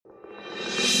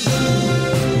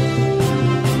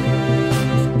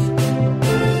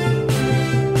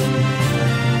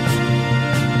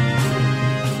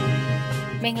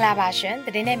ဂလာပါရှင်သ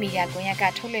တင်းနဲ့မီဒီယာကွန်ရက်က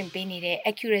ထုတ်လွှင့်ပေးနေတဲ့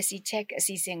Accuracy Check အ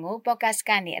စီအစဉ်ကို podcast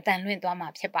ကနေအတန်လွှင့်သွားမှာ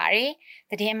ဖြစ်ပါတယ်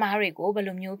သတင်းအမှားတွေကိုဘယ်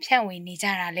လိုမျိုးဖြန့်ဝေနေကြ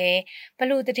တာလဲဘယ်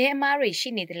လိုသတင်းအမှားတွေရှိ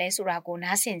နေတယ်လဲဆိုတာကို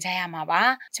နားဆင်ကြရမှာပါ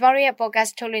ကျမတို့ရဲ့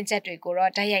podcast ထုတ်လွှင့်ချက်တွေကို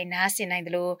တော့တိုက်ရိုက်နားဆင်နိုင်တ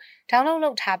ယ်လို့ download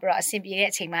လုပ်ထားပြီးတော့အဆင်ပြေတဲ့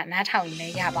အချိန်မှာနားထောင်နေ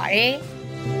ရပါတယ်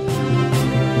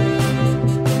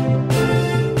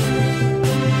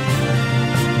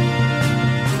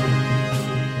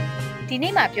ဒီ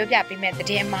နေ့မှာပြောပြပေးမယ့်သ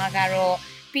တင်းအမှားကတော့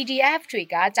PDF တွေ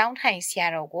ကကျောင်းထိုင်ဆရာ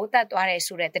တော်ကိုတတ်သွားတယ်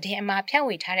ဆိုတဲ့သတင်းအမှားဖြန့်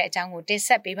ဝေထားတဲ့အကြောင်းကိုတင်ဆ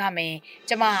က်ပေးပါမယ်။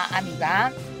ကျွန်မအာမီပါ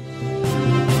။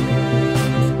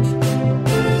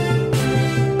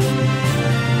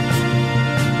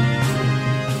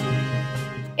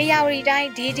အေယာဝတီတိုင်း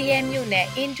DDM မြို့နယ်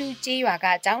အင်ဒူကျေးရွာက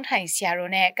ကျောင်းထိုင်ဆရာ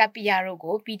တော်နဲ့ကပ္ပိယတို့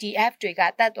ကို PDF တွေက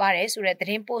တတ်သွားတယ်ဆိုတဲ့သ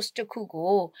တင်း post တစ်ခု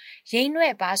ကိုရိန်း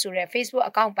နွဲ့ပါဆိုတဲ့ Facebook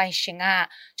အကောင့်ပိုင်ရှင်က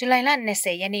ဇူလိုင်လ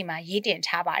20ရက်နေ့မှာရေးတင်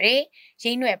ထားပါတယ်။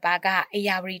ရိန်းနွဲ့ပါကအေ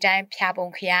ယာဝတီတိုင်းဖျာပုံ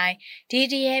ခရိုင်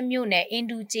DDM မြို့နယ်အင်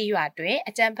ဒူကျေးရွာတွင်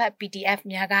အကြမ်းဖက် PDF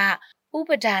များကဥ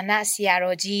ပဒါနဆရာ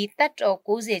တော်ကြီးတက်တော်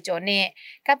90ကျော်နဲ့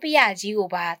ကပ္ပိယကြီးကို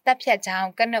ပါတပ်ဖြတ်ကြောင်း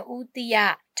ကနဦးတိယ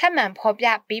ထပ်မံဖော်ပြ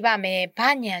ပေးပါမယ်ဗ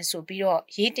ညံဆိုပြီးတော့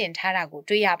ရေးတင်ထားတာကို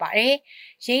တွေ့ရပါတယ်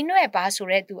။ရိန်းနွဲ့ပါဆို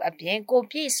တဲ့သူအပြင်ကို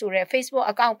ပြည့်ဆိုတဲ့ Facebook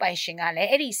အကောင့်ပိုင်ရှင်ကလည်း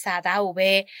အဲ့ဒီစာသားကို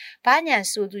ပဲဗညံ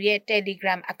ဆိုသူရဲ့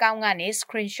Telegram အကောင့်ကနေ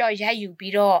screenshot ရိုက်ယူ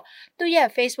ပြီးတော့သူ့ရဲ့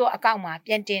Facebook အကောင့်မှာ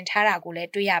ပြန်တင်ထားတာကိုလ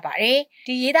ည်းတွေ့ရပါတယ်။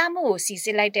ဒီရေးသားမှုကိုစီစ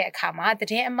စ်လိုက်တဲ့အခါမှာသ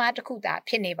တင်းအမှားတစ်ခုသာ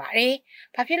ဖြစ်နေပါတယ်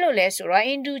။ဘာဖြစ်လို့လဲဆိုတော့အ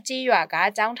င်ဒူကျေးရွာက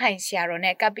ကျောင်းထိုင်ဆရာတော်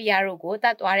နဲ့ကပ္ပိယတို့ကိုတ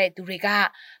တ်သွားတဲ့သူတွေက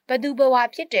ဘသူဘဝ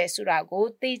ဖြစ်တယ်ဆိုတာကို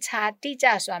သေချာတိကျ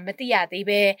စွာမသိရသေး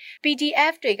ပဲ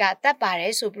PDF တွေကတတ်ပါတ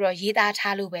ယ်ဆိုပြီးတော့ရေးသား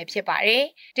ထားလို့ပဲဖြစ်ပါတယ်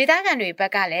။ဒေသခံတွေဘ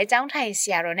က်ကလည်းကျောင်းထိုင်ဆ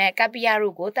ရာတော်နဲ့ကပ္ပိယ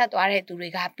တို့ကိုတတ်သွားတဲ့သူတွေ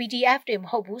က PDF တွေမ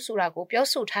ဟုတ်ဘူးဆိုတာကိုပြော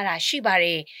ဆိုထားတာရှိပါတ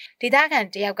ယ်။ဒေသခံ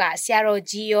တယောက်ကဆရာတော်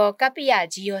ကြီးရောကပ္ပိယ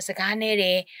ကြီးရောစကားနဲ့တ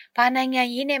ယ်။ဘာနိုင်ငံ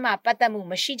ရေးနဲ့မှပတ်သက်မှု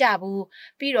မရှိကြဘူး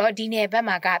။ပြီးတော့ဒီနယ်ဘက်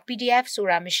မှာက PDF ဆို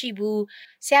တာမရှိဘူး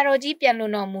။ဆရာတော်ကြီးပြန်လွ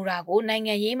န်တော်မူတာကိုနိုင်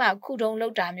ငံရေးမှာခုတုံးလု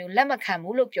ပ်တာမျိုးလက်မခံ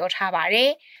ဘူးလို့ပြောထားပါတယ်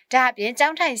။ဒါအပြင်ကျော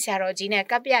င်းထိုင်ဆရာတော်ကြီးနဲ့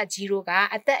ကပ္ပိယကြီးတို့က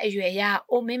အသက်အရွယ်ရ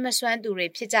အိုမင်းမစွမ်းသူတွေ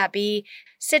ဖြစ်ကြပြီး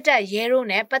စစ်တပ်ရဲတို့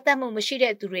နဲ့ပတ်သက်မှုမရှိ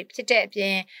တဲ့သူတွေဖြစ်တဲ့အပြ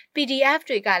င် PDF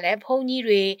တွေကလည်းဘုံကြီး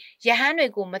တွေရဟန်းတွေ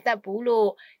ကိုမတတ်ဘူးလို့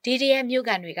DDM မြို့က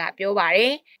န်တွေကပြောပါတ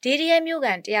ယ်။ DDM မြို့က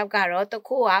န်တယောက်ကတော့တ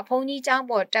ခိုးဟာဘုံကြီးကျောင်း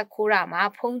ပေါ်တက်ခိုးတာမှာ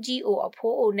ဘုံကြီးအိုအ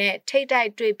ဖိုးအိုနဲ့ထိတ်တိုက်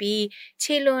တွေ့ပြီး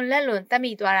ခြေလွန်လက်လွန်တက်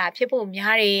မိသွားတာဖြစ်ဖို့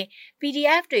များတယ်။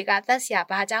 PDF တွေကတတ်ဆရာ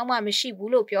ဘာကြောင့်မှမရှိ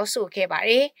ဘူးလို့ပြောဆိုခဲ့ပါ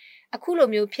တယ်။အခုလို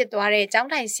မျိုးဖြစ်သွားတဲ့ကျောင်း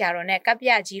ထိုင်ဆရာတော်နဲ့ကပ္ပိ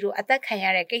ယကြီးတို့အသက်ခံရ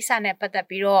တဲ့ကိစ္စနဲ့ပတ်သက်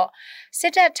ပြီးတော့စ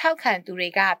စ်တပ်ထောက်ခံသူတွေ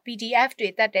က PDF တွေ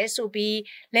တတ်တယ်ဆိုပြီး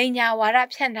လိန်ညာဝါဒ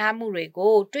ဖြန့်ထားမှုတွေ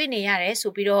ကိုတွေ့နေရတယ်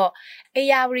ဆိုပြီးတော့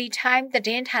ARD Time သတ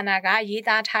င်းဌာနကရေး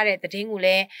သားထားတဲ့သတင်းကိုလ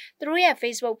ည်းသူတို့ရဲ့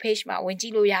Facebook page မှာဝင်ကြ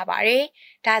ည့်လို့ရပါတယ်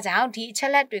။ဒါကြောင့်ဒီအချ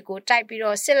က်လက်တွေကိုတိုက်ပြီး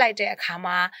တော့စစ်လိုက်တဲ့အခါ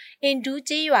မှာအင်ဒူ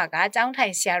ကျေးရွာကကျောင်းထို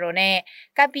င်ဆရာတော်နဲ့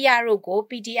ကပ္ပိယတို့ကို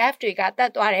PDF တွေကတ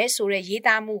တ်သွားတယ်ဆိုတဲ့ရေး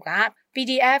သားမှုက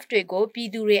PDF တွေကိုပြည်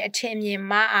သူတွေအထင်မြင်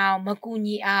မှားအောင်မကူ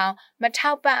ညီအောင်မ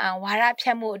ထောက်ပံ့အောင်ဝါဒဖြ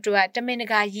န့်မှုအတွက်တမင်တ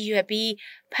ကာရည်ရွယ်ပြီး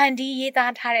ဖန်တီးရေး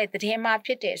သားထားတဲ့သတင်းအမှားဖြ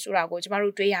စ်တယ်ဆိုတာကိုကျမ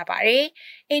တို့တွေ့ရပါတယ်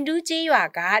။အင်ဒူကျေးရွာ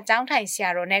ကကျောင်းထိုင်ဆရာ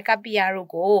တော်နဲ့ကပ္ပိယတို့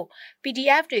ကို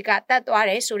PDF တွေကတတ်သွား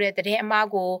တယ်ဆိုတဲ့သတင်းအမှား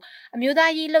ကိုအမျိုး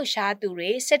သားရေးလှုပ်ရှားသူတွေ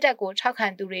စစ်တပ်ကိုထောက်ခံ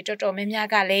သူတွေတော်တော်များများ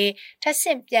ကလည်းထပ်ဆ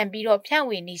င့်ပြန်ပြီးတော့ဖြန့်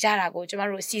ဝေနေကြတာကိုကျမ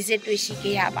တို့စီစစ်တွေ့ရှိ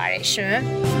ခဲ့ရပါတယ်ရှင်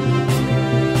။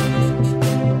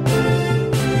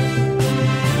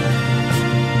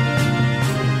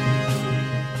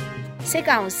စစ်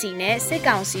ကောင်စီနဲ့စစ်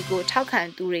ကောင်စီကိုထောက်ခံ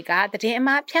သူတွေကသတင်းအ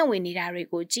မှားဖြန့်ဝေနေတာတွေ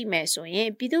ကိုကြည့်မယ်ဆိုရင်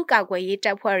ပြည်သူ့ကာကွယ်ရေးတ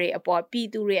ပ်ဖွဲ့တွေအပေါ်ပြည်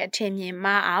သူတွေအထင်မြင်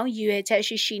မှားအောင်ရည်ရွယ်ချက်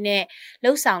ရှိရှိနဲ့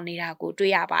လှုံ့ဆော်နေတာကို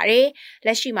တွေ့ရပါတယ်။လ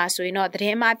က်ရှိမှာဆိုရင်တော့သတ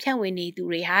င်းအမှားဖြန့်ဝေနေသူ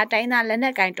တွေဟာတိုင်းသားလက်န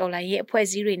က်ကိုင်တော်လှန်ရေးအဖွဲ့အ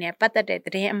စည်းတွေနဲ့ပတ်သက်တဲ့သ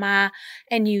တင်းအမှား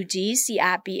NUG,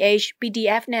 CRPH,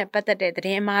 PDF နဲ့ပတ်သက်တဲ့သတ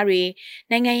င်းအမှားတွေ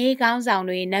နိုင်ငံရေးခေါင်းဆောင်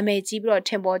တွေနာမည်ကြီးပြီးတော့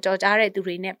ထင်ပေါ်ကျော်ကြားတဲ့သူ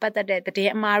တွေနဲ့ပတ်သက်တဲ့သတ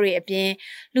င်းအမှားတွေအပြင်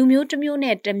လူမျိုးတစ်မျိုး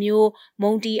နဲ့တစ်မျိုး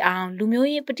မုံတီအောင်လူမျိုး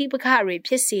ရေးပဋိပက္ခတွေ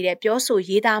ဖြစ်စေတဲ့ပြောဆို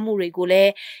ရေးသားမှုတွေကိုလ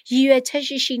ည်းရည်ရွယ်ချက်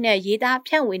ရှိရှိနဲ့ရေးသား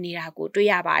ဖြန့်ဝေနေတာကိုတွေ့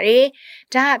ရပါတယ်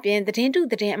။ဒါအပြင်သတင်းတု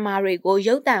သတင်းအမှားတွေကို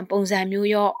ရုပ်သံပုံစံမျိုး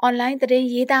ရော online သတင်း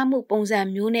ရေးသားမှုပုံစံ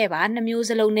မျိုးနဲ့ပါနှမျိုး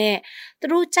စလုံးနဲ့သူ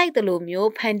တို့ကြိုက်တယ်လို့မျိုး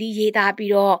ဖန်တီးရေးသား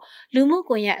ပြီးတော့လူမှု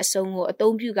ကွန်ရက်အစုံကိုအ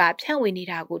သုံးပြုကဖြန့်ဝေနေ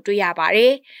တာကိုတွေ့ရပါတ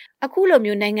ယ်။ အခုလို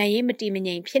မျိုးနိုင်ငံရေးမတည်မ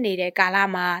ငြိမ်ဖြစ်နေတဲ့ကာလ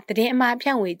မှာသတင်းအမှားဖြ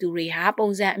န့်ဝေသူတွေဟာပုံ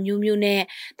စံအမျိုးမျိုးနဲ့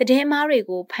သတင်းအမှားတွေ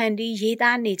ကိုဖန်တီးရေး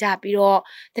သားနေကြပြီးတော့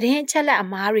သတင်းအချက်လက်အ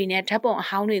မှားတွေနဲ့ဓာတ်ပုံအ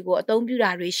ဟောင်းတွေကိုအသုံးပြု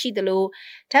တာတွေရှိသလို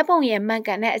ဓာတ်ပုံရဲ့မှန်က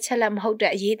န်တဲ့အချက်လက်မဟုတ်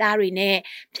တဲ့အရေးသားတွေနဲ့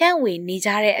ဖြန့်ဝေနေကြ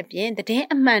တဲ့အပြင်သတင်း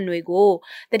အမှန်တွေကို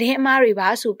သတင်းအမှားတွေပါ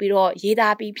ဆိုပြီးတော့ရေး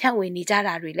သားပြီးဖြန့်ဝေနေကြ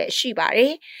တာတွေလည်းရှိပါတ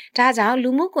ယ်။ဒါကြောင့်လူ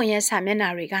မှုကွန်ရက်စာမျက်နှာ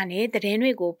တွေကနေသတင်း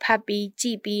တွေကိုဖတ်ပြီးကြ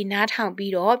ည့်ပြီးနားထောင်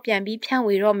ပြီးတော့ပြန်ပြီးဖြန့်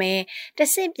ဝေတော့မယ်။တ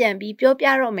ဆင့်ပြန်ပြီးပြောပြ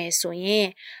တော့မယ်ဆိုရင်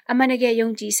အမှန်တကယ်ယုံ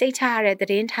ကြည်စိတ်ချရတဲ့သ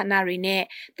တင်းဌာနတွေနဲ့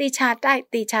တေချာတိုက်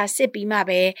တေချာစစ်ပြီးမှ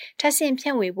ပဲထပ်ဆင့်ဖြ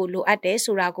န့်ဝေဖို့လိုအပ်တယ်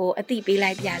ဆိုတာကိုအသိပေး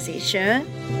လိုက်ပါစေရှင်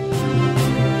။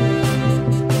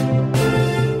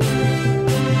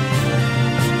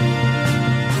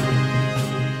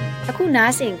အခု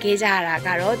နားဆင်ခဲ့ကြရတာက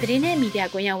တော့သတင်းနဲ့မီဒီယာ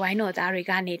ကွန်ရက်ဝိုင်းတော်သားတွေ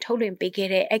ကနေထုတ်လွှင့်ပေးခဲ့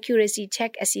တဲ့ Accuracy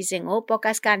Check အစီအစဉ်ကို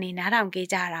podcast ကနေနားထောင်ခဲ့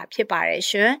ကြရတာဖြစ်ပါတယ်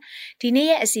ရှင်။ဒီနေ့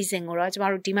ရဲ့အစီအစဉ်ကိုတော့ကျမ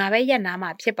တို့ဒီမှာပဲရပ်နားမှာ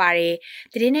ဖြစ်ပါတယ်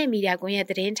။သတင်းနဲ့မီဒီယာကွန်ရက်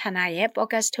သတင်းဌာနရဲ့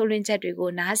podcast ထုတ်လွှင့်ချက်တွေ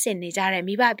ကိုနားဆင်နေကြတဲ့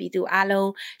မိဘပြည်သူအားလုံး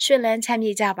ရွှင်လန်းချမ်း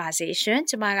မြေ့ကြပါစေရှင်။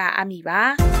ကျမကအမီပါ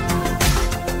။